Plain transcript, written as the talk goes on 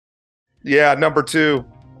Yeah, number two.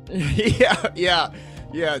 Yeah.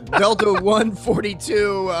 Delta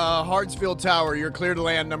 142, Hartsfield Tower. You're clear to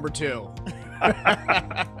land number two.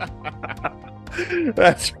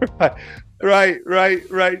 That's right.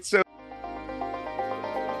 Right. So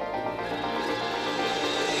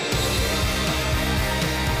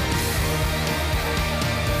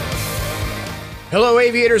Hello,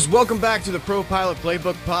 aviators. Welcome back to the Pro Pilot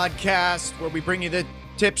Playbook podcast, where we bring you the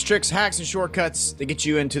tips, tricks, hacks, and shortcuts that get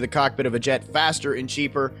you into the cockpit of a jet faster and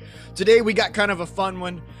cheaper. Today, we got kind of a fun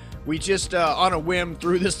one. We just, on a whim,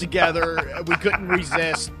 threw this together. We couldn't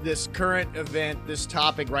resist this current event, this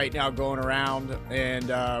topic right now going around,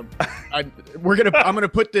 and I'm gonna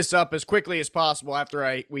put this up as quickly as possible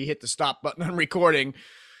after we hit the stop button on recording.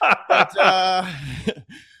 But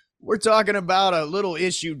we're talking about a little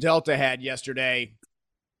issue Delta had yesterday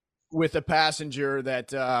with a passenger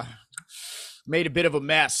that made a bit of a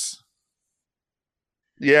mess.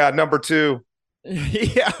 yeah, number two.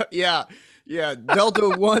 Yeah. Delta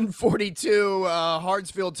 142,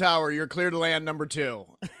 Hartsfield Tower. You're clear to land number two.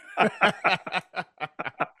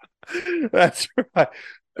 That's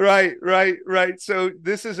right. Right. So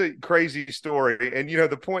this is a crazy story. And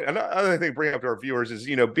the point, another thing to bring up to our viewers is,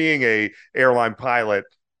 being a airline pilot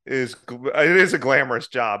it is a glamorous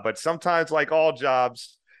job, but sometimes, like all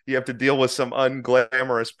jobs, you have to deal with some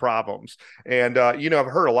unglamorous problems. And I've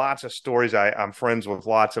heard lots of stories. I'm friends with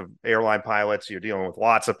lots of airline pilots. You're dealing with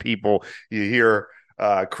lots of people. You hear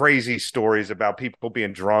crazy stories about people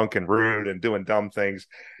being drunk and rude and doing dumb things.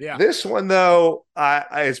 Yeah. This one, though,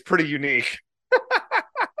 is pretty unique.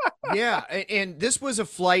 Yeah, and this was a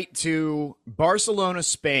flight to Barcelona,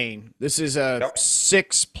 Spain. This is a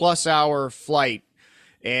 6+ hour flight.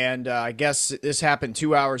 And I guess this happened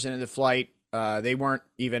 2 hours into the flight. They weren't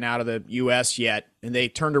even out of the U.S. yet, and they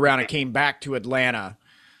turned around and came back to Atlanta.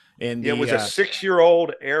 And it was a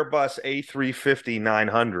 6-year-old Airbus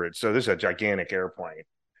A350-900. So this is a gigantic airplane.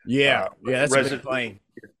 Yeah, that's a big plane.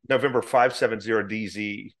 November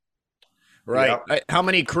 570DZ. Right. Yep. How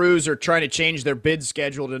many crews are trying to change their bid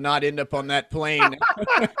schedule to not end up on that plane?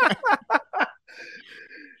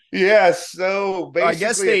 Yeah, so basically, I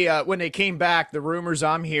guess they when they came back, the rumors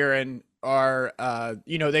I'm hearing are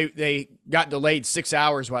they got delayed 6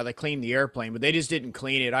 hours while they cleaned the airplane, but they just didn't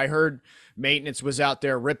clean it. I heard maintenance was out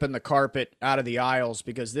there ripping the carpet out of the aisles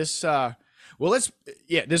because this this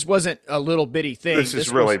wasn't a little bitty thing. This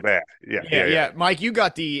is really bad. Yeah. Mike, you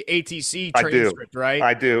got the ATC transcript, right?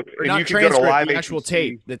 I do. Or not you can transcript, go to live the actual ATC.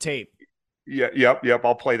 tape. The tape. Yeah, yep.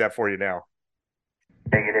 I'll play that for you now.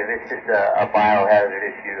 Negative. It's just a biohazard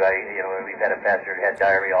issue. We've had a passenger who had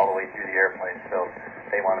diarrhea all the way through the airplane, so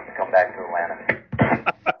they want us to come back to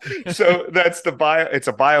Atlanta. So that's it's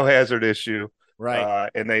a biohazard issue. Right.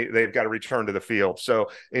 And they've got to return to the field. So,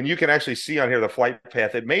 and you can actually see on here the flight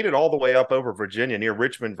path. It made it all the way up over Virginia, near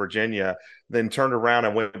Richmond, Virginia, then turned around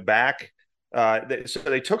and went back. So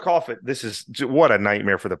they took off what a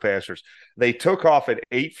nightmare for the passengers. They took off at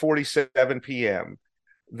 8:47 p.m.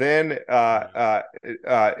 Then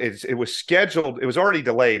it was scheduled. It was already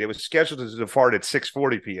delayed. It was scheduled to depart at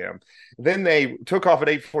 6:40 p.m. Then they took off at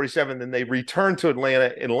 8:47. Then they returned to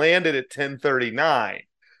Atlanta and landed at 10:39.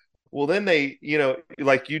 Well, then they,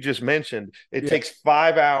 like you just mentioned, it takes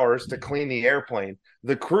 5 hours to clean the airplane.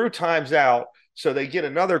 The crew times out, so they get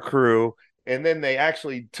another crew, and then they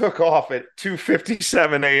actually took off at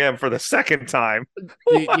 2:57 a.m. for the second time.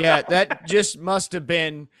 Yeah, that just must have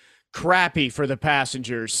been crappy for the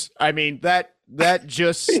passengers. I mean, that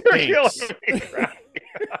just stinks.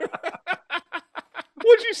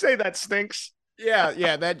 Would you say that stinks?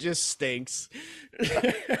 Yeah, that just stinks.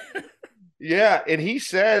 Yeah, and he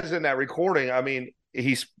says in that recording, I mean,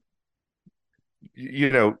 he's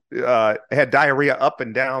had diarrhea up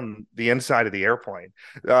and down the inside of the airplane.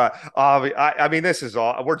 I mean, this is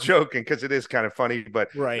all, we're joking because it is kind of funny, but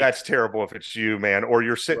That's terrible if it's you, man, or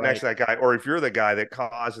you're sitting next to that guy, or if you're the guy that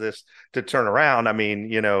caused this to turn around. I mean,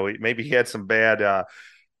 maybe he had some bad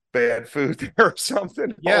food there or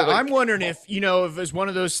something. Yeah, I'm wondering if it was one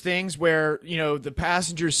of those things where the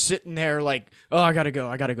passenger's sitting there like, oh, I gotta go,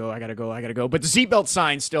 but the seatbelt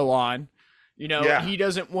sign's still on. He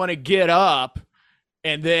doesn't want to get up,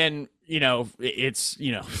 and then it's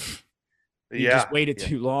he just waited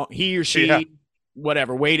too long. He or she,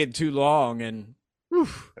 whatever, waited too long and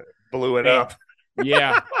blew it up.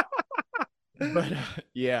 Yeah. But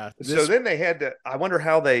So then they had to. I wonder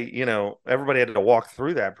how they, everybody had to walk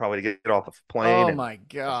through that probably to get off the plane. Oh my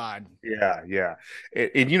God. Yeah.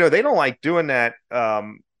 And they don't like doing that.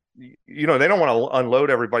 They don't want to unload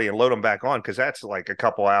everybody and load them back on because that's like a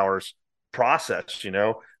couple hours process.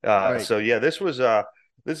 So yeah, this was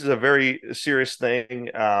this is a very serious thing.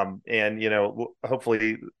 And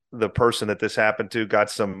hopefully the person that this happened to got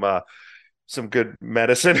some good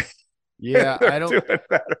medicine. Yeah, They're doing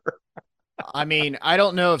better. I mean, I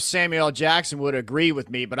don't know if Samuel L. Jackson would agree with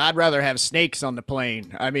me, but I'd rather have snakes on the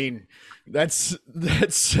plane. I mean, that's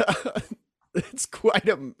it's quite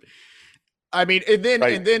a. I mean,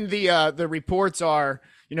 Right. and then the reports are,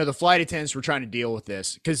 the flight attendants were trying to deal with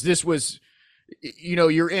this because this was,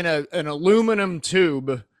 you're in an aluminum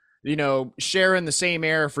tube, sharing the same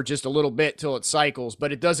air for just a little bit till it cycles,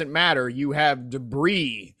 but it doesn't matter. You have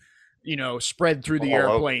debris, spread through the All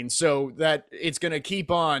over. airplane, so that it's going to keep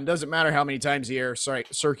on. Doesn't matter how many times the air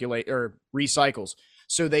circulate or recycles.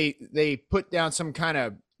 So they put down some kind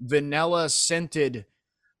of vanilla scented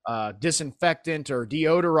disinfectant or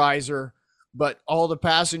deodorizer, but all the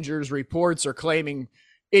passengers' reports are claiming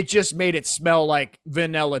it just made it smell like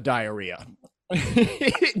vanilla diarrhea.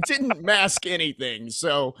 It didn't mask anything.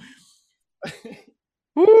 So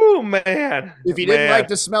Woo, man, if you didn't like man.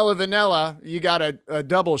 the smell of vanilla, you got a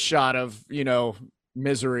double shot of,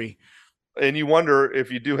 misery. And you wonder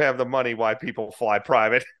if you do have the money, why people fly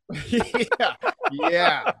private. Yeah.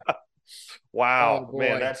 Yeah. Oh Wow,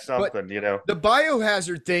 man, boy. that's But something. the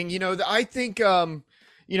biohazard thing, I think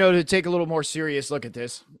to take a little more serious look at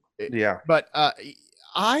this. Yeah. But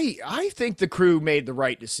I think the crew made the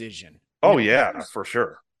right decision. Oh, yeah, for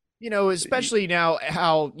sure. Especially now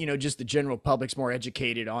how, just the general public's more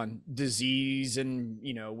educated on disease and,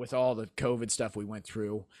 with all the COVID stuff we went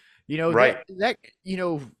through, Right.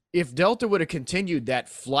 if Delta would have continued that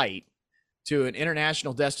flight to an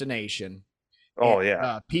international destination and Oh,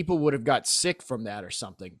 yeah. people would have got sick from that or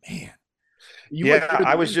something, man, you went Yeah, through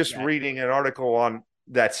I the was just reset. reading an article on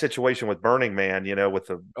that situation with Burning Man, with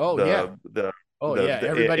the Oh, yeah. the the Oh, yeah.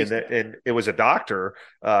 Everybody's and it was a doctor,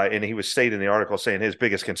 and he was stating in the article saying his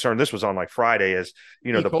biggest concern, this was on like Friday, is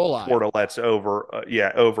E. the coli. portalets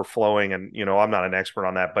overflowing, and I'm not an expert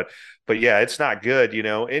on that, but yeah, it's not good,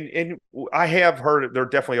 and I have heard there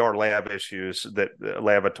definitely are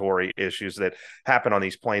laboratory issues that happen on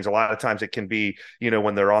these planes. A lot of times it can be,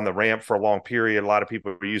 when they're on the ramp for a long period, a lot of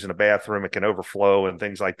people are using a bathroom, it can overflow and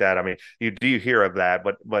things like that. I mean, you do hear of that,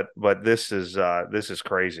 but this is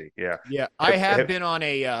crazy. Yeah. Yeah, I have been on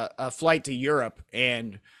a flight to Europe,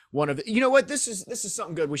 and one of the, you know what, this is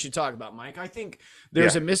something good we should talk about, Mike. I think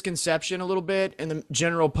there's Yeah. a misconception a little bit in the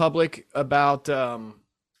general public about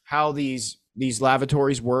how these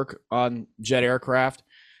lavatories work on jet aircraft.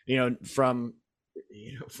 From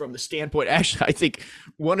the standpoint, actually, I think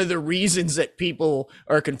one of the reasons that people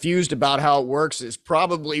are confused about how it works is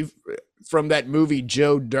probably from that movie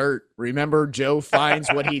Joe Dirt. Remember, Joe finds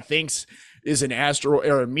what he thinks is an asteroid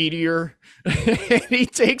or a meteor, and he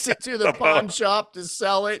takes it to the pawn shop to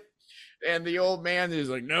sell it. And the old man is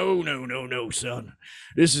like, no, no, no, no, son.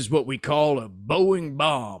 This is what we call a Boeing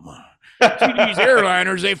bomb. See, these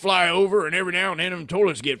airliners, they fly over, and every now and then them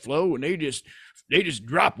toilets get flow, and they just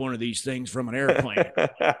drop one of these things from an airplane.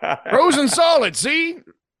 Frozen solid, see?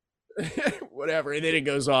 Whatever. And then it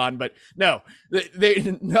goes on. But no,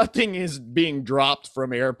 nothing is being dropped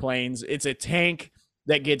from airplanes. It's a tank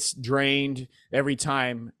that gets drained every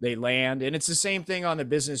time they land. And it's the same thing on the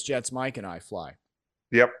business jets Mike and I fly.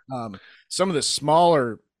 Yep. Some of the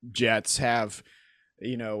smaller jets have,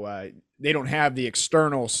 they don't have the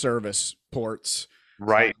external service ports.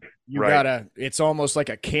 Right. You right. gotta, it's almost like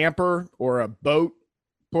a camper or a boat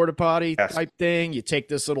porta potty Yes. type thing. You take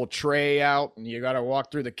this little tray out and you gotta walk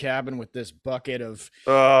through the cabin with this bucket of,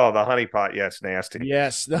 Oh, the honey pot. Yeah, it's nasty.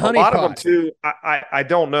 yes, the A honey lot of pot. them too. I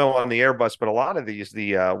don't know on the Airbus, but a lot of these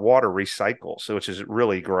the water recycles, so which is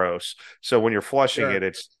really gross. So when you're flushing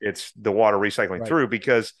Sure. it's the water recycling Right. through,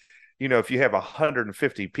 because if you have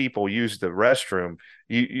 150 people use the restroom,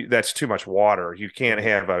 that's too much water. You can't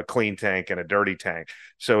have a clean tank and a dirty tank,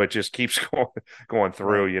 so it just keeps going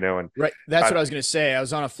through. And Right. That's what I was gonna say. I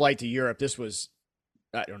was on a flight to Europe. This was,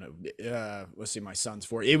 I don't know. Let's see, my son's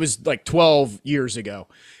for it was like 12 years ago,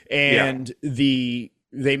 and they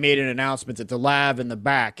made an announcement that the lab in the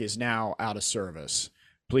back is now out of service.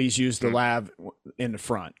 Please use the lab in the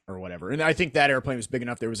front or whatever. And I think that airplane was big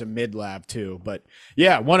enough. There was a mid lab too, but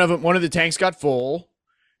yeah, one of the tanks got full,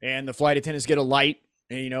 and the flight attendants get a light,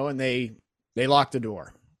 and they lock the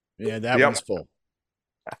door. Yeah, that Yep. one's full.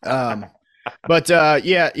 But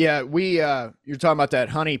we you're talking about that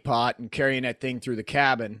honey pot and carrying that thing through the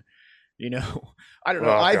cabin. I don't know. Oh,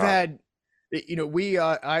 I've God. had,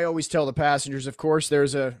 I always tell the passengers, of course, there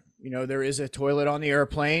is a toilet on the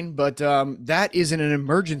airplane, but that isn't an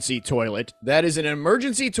emergency toilet. That is an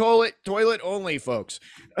emergency toilet only, folks.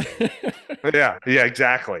 Yeah,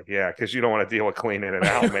 exactly. Yeah, because you don't want to deal with cleaning it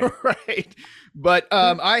out, man. Right. But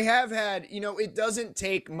I have had, it doesn't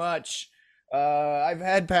take much. I've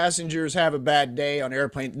had passengers have a bad day on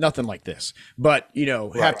airplane, nothing like this, but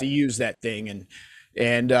have to use that thing,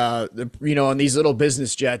 and on these little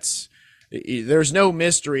business jets, there's no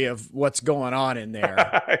mystery of what's going on in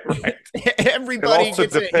there. Right. Everybody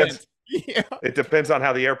gets a hint. Yeah. It depends on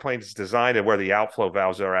how the airplane's designed and where the outflow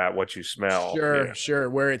valves are at, what you smell. Sure.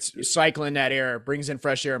 Where it's cycling that air, brings in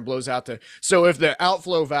fresh air and blows out so if the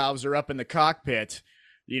outflow valves are up in the cockpit,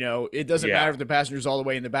 it doesn't matter if the passenger's all the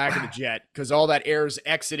way in the back of the jet, because all that air is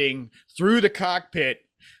exiting through the cockpit.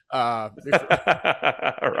 Right.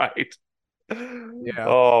 Yeah.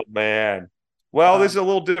 Oh, man. Well, this is a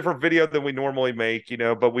little different video than we normally make,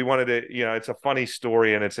 but we wanted to, it's a funny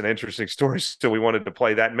story and it's an interesting story. So we wanted to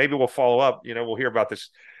play that. And maybe we'll follow up, we'll hear about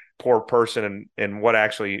this poor person and what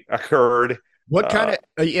actually occurred. What kind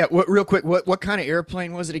of, real quick, what kind of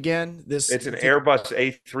airplane was it again? It's an Airbus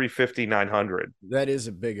A350-900. That is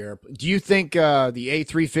a big airplane. Do you think the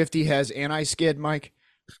A350 has anti-skid, Mike?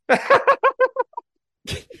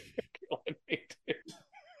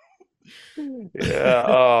 Yeah.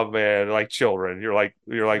 Oh man, like children. You're like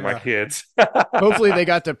my kids. Hopefully they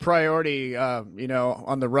got the priority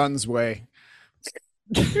on the runs way.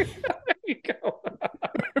 There you go.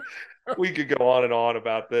 We could go on and on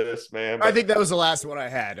about this, man. I think that was the last one I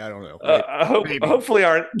had. I don't know. Hopefully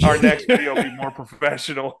our next video will be more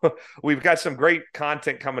professional. We've got some great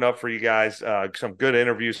content coming up for you guys. Some good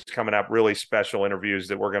interviews coming up, really special interviews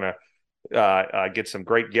that we're going to get some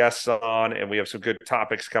great guests on, and we have some good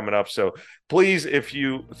topics coming up. So please, if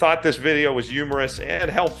you thought this video was humorous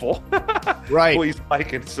and helpful, right, please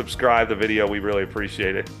like and subscribe the video. We really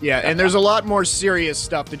appreciate it. Yeah, and there's a lot more serious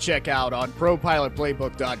stuff to check out on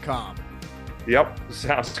ProPilotPlaybook.com. Yep,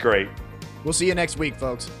 sounds great. We'll see you next week,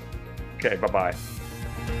 folks. Okay, bye-bye.